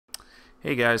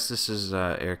Hey guys, this is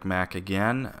Eric Mack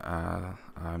again.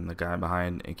 I'm the guy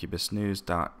behind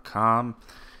IncubusNews.com,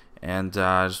 and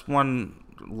just one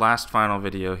last final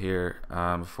video here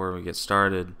before we get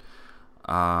started.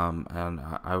 And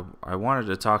I wanted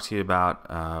to talk to you about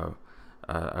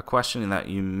a question that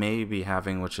you may be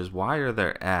having, which is why are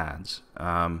there ads?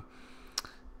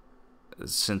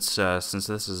 Since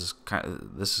this is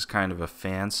kind of a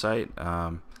fan site,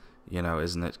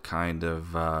 isn't it kind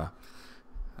of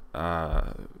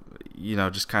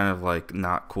just kind of like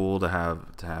not cool to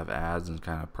have ads and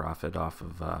kind of profit off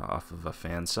of a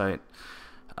fan site?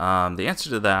 The answer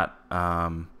to that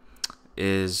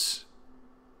is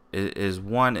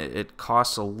one, it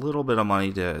costs a little bit of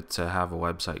money to have a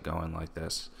website going like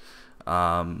this.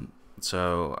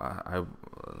 So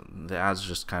the ads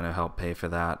just kind of help pay for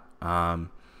that. And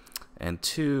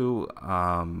two,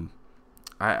 I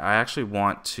actually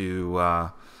want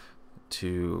to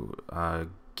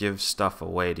give stuff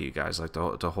away to you guys, like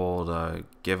to hold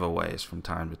giveaways from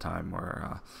time to time.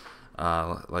 Where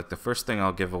like the first thing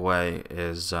I'll give away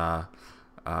is a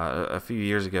few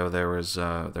years ago there was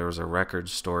a record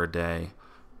store day.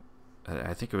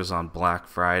 I think it was on Black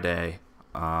Friday,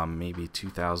 maybe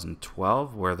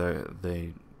 2012, where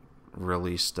they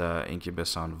released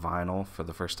Incubus on vinyl for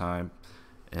the first time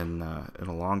in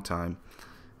a long time,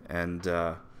 and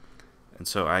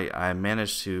so I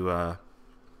managed to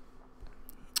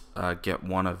get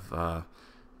one of I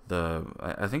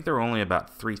think there were only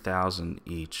about 3,000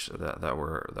 each that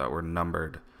were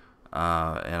numbered,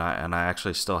 and I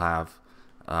actually still have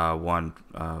one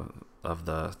of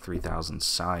the 3,000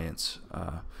 Science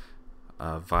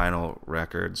vinyl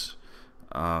records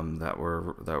that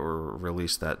were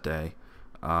released that day,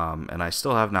 and I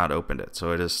still have not opened it,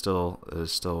 so it is still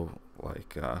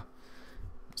like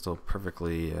still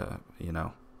perfectly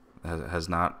has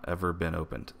not ever been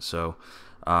opened. So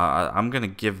I'm gonna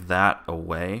give that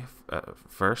away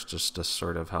first, just to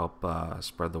sort of help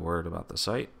spread the word about the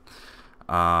site,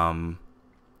 and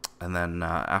then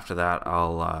after that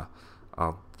I'll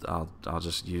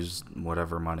just use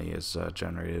whatever money is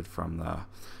generated from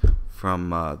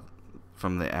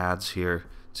the ads here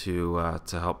to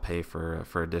help pay for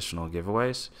additional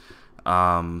giveaways.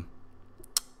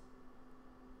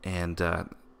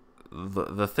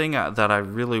 The thing that I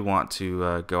really want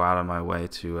to go out of my way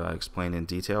to explain in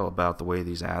detail about the way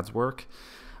these ads work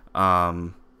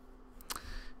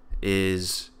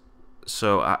is,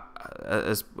 so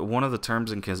as one of the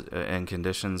terms and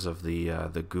conditions of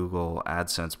the Google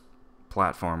AdSense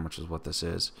platform, which is what this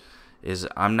is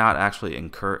I'm not actually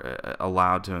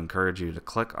allowed to encourage you to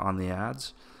click on the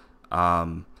ads.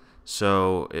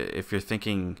 So if you're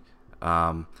thinking,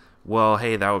 well,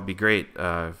 hey, that would be great,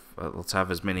 let's have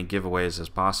as many giveaways as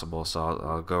possible, so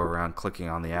I'll go around clicking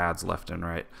on the ads left and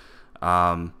right,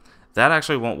 that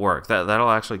actually won't work.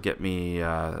 That'll actually get me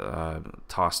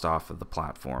tossed off of the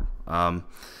platform. So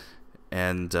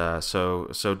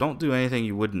don't do anything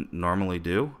you wouldn't normally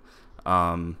do.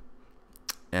 And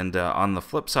on the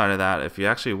flip side of that, if you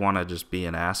actually want to just be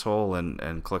an asshole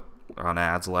and click on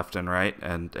ads left and right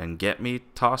and get me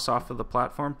tossed off of the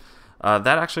platform, that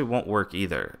actually won't work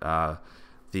either.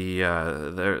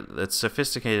 It's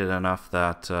sophisticated enough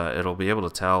that it'll be able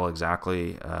to tell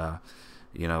exactly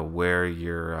where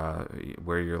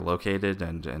you're located,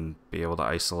 and be able to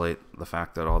isolate the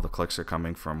fact that all the clicks are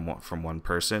coming from one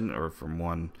person or from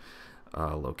one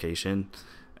location,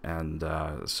 and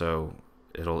so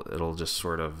it'll just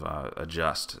sort of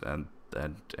adjust, and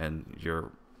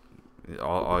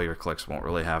all your clicks won't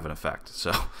really have an effect.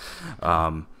 So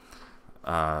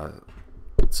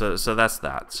so that's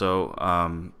that. So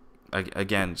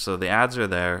again, so the ads are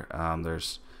there.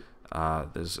 There's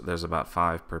about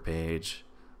 5 per page.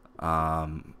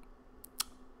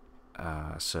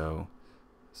 So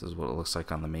this is what it looks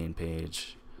like on the main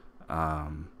page,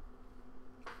 and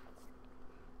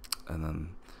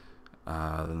then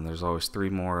there's always 3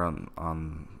 more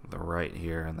on the right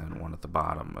here, and then 1 at the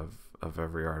bottom of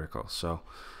every article. So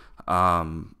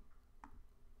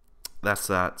that's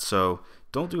that. So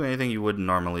don't do anything you wouldn't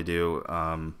normally do.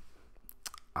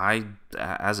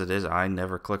 As it is, I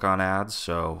never click on ads,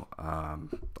 so I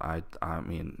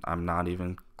mean, I'm not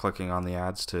even clicking on the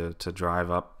ads to drive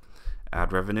up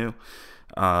ad revenue.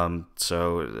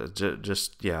 So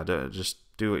just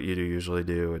do what you usually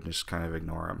do, and just kind of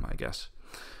ignore them, I guess.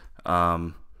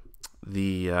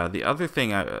 The other thing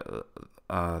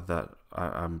that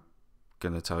I'm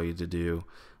gonna tell you to do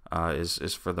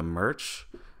is for the merch.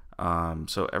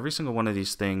 So every single one of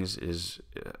these things is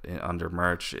under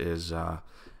merch is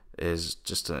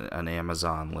just an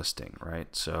Amazon listing,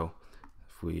 right? So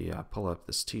if we pull up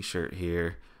this t-shirt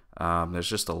here, there's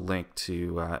just a link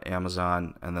to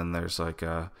Amazon, and then there's like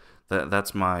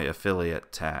that's my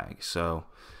affiliate tag. So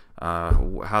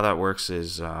how that works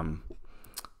is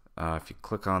if you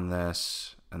click on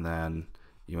this and then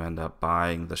you end up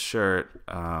buying the shirt,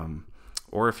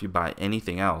 or if you buy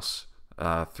anything else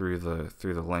through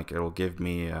the link, it'll give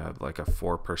me like a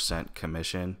 4%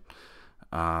 commission,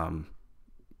 and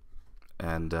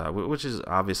which is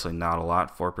obviously not a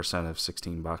lot. 4% of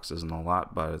 $16 isn't a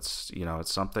lot, but it's, you know,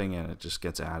 it's something, and it just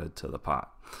gets added to the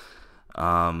pot.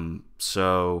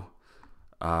 So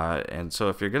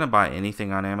if you're gonna buy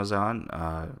anything on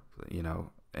Amazon, you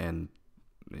know, and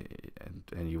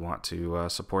you want to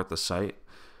support the site,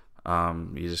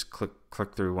 you just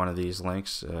click through one of these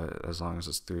links, as long as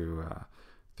it's through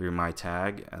my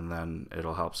tag, and then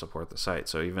it'll help support the site.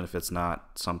 So even if it's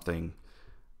not something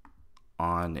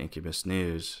on Incubus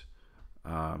News,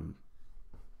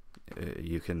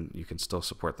 you can still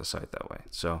support the site that way.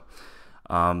 So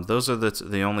those are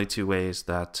the only two ways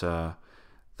that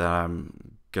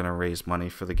I'm gonna raise money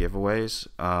for the giveaways.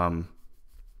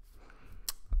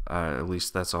 At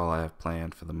least that's all I have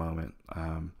planned for the moment.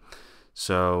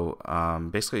 So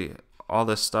basically all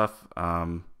this stuff,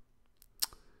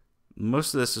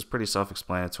 most of this is pretty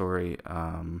self-explanatory.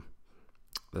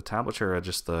 The tablature are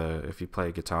just if you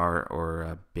play guitar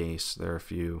or bass, there are a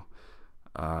few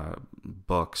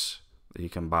books that you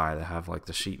can buy that have like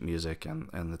the sheet music and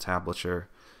the tablature.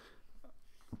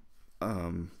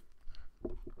 And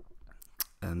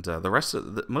the rest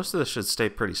of most of this should stay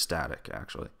pretty static,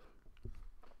 actually.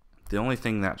 The only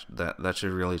thing that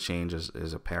should really change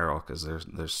is apparel, because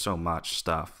there's so much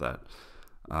stuff that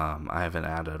I haven't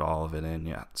added all of it in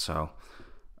yet. So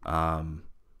I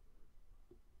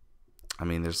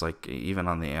mean, there's like, even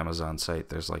on the Amazon site,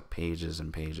 there's like pages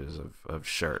and pages of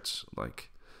shirts.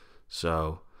 Like,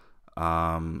 so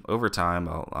over time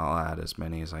I'll add as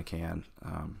many as I can,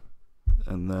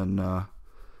 and then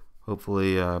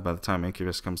hopefully by the time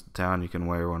Incubus comes to town, you can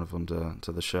wear one of them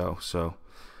to the show. So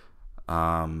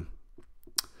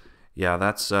yeah,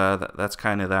 that's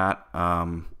kind of that.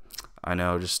 I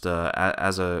know, just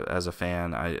as a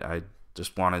fan, I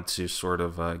just wanted to sort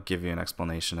of give you an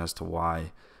explanation as to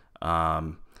why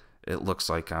it looks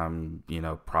like I'm, you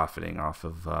know, profiting off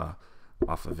of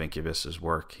Incubus's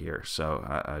work here. So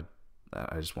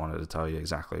I just wanted to tell you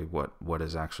exactly what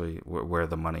is actually where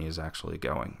the money is actually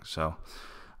going. So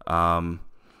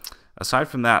aside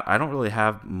from that, I don't really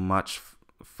have much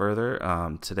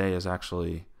further. Today is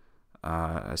actually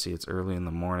I see it's early in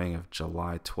the morning of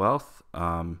July 12th.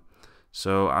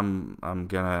 So I'm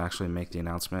gonna actually make the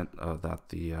announcement that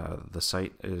the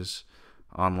site is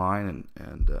online,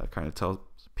 and kind of tell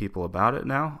people about it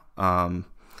now. And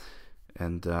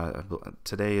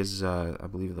today is I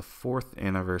believe the 4th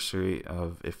anniversary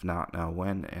of If Not Now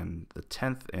When, and the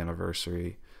 10th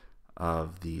anniversary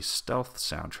of the Stealth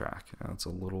soundtrack. It's a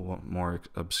little more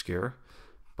obscure,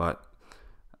 but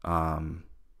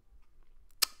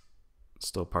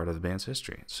still part of the band's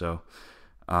history. So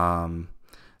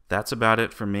that's about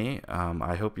it for me.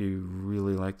 I hope you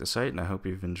really like the site, and I hope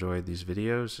you've enjoyed these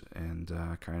videos, and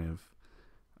kind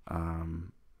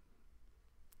of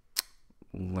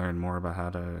learn more about how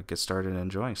to get started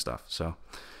enjoying stuff. So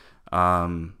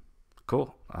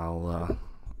cool.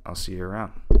 I'll see you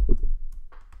around.